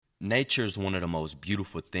Nature is one of the most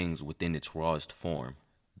beautiful things within its rawest form.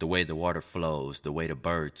 The way the water flows, the way the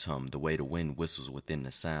birds hum, the way the wind whistles within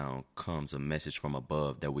the sound, comes a message from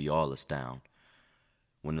above that we all astound.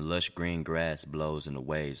 When the lush green grass blows in the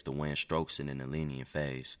waves, the wind strokes it in a lenient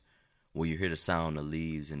phase. When you hear the sound of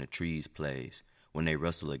leaves and the trees plays, when they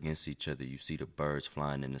rustle against each other, you see the birds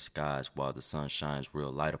flying in the skies while the sun shines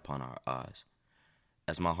real light upon our eyes.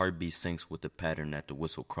 As my heartbeat sinks with the pattern that the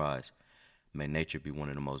whistle cries, may nature be one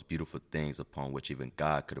of the most beautiful things upon which even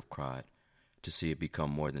God could have cried, to see it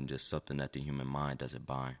become more than just something that the human mind doesn't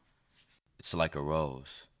bind. It's like a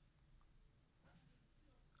rose.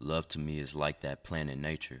 Love to me is like that plant in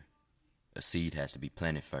nature. A seed has to be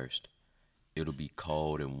planted first. It'll be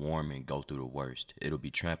cold and warm and go through the worst. It'll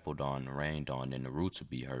be trampled on and rained on and the roots will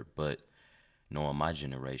be hurt. But knowing my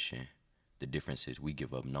generation, the difference is we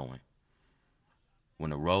give up knowing.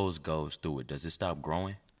 When a rose goes through it, does it stop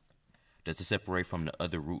growing? Does it separate from the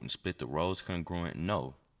other root and split the rose congruent?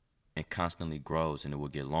 No. It constantly grows and it will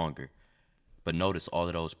get longer. But notice all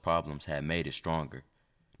of those problems had made it stronger.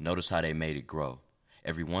 Notice how they made it grow.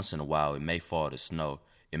 Every once in a while it may fall to snow,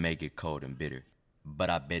 it may get cold and bitter.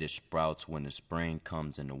 But I bet it sprouts when the spring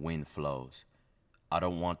comes and the wind flows. I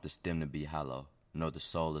don't want the stem to be hollow, nor the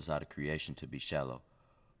soul is out of creation to be shallow.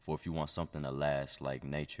 For if you want something to last like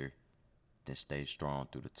nature, then stay strong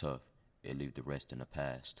through the tough and leave the rest in the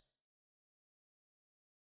past.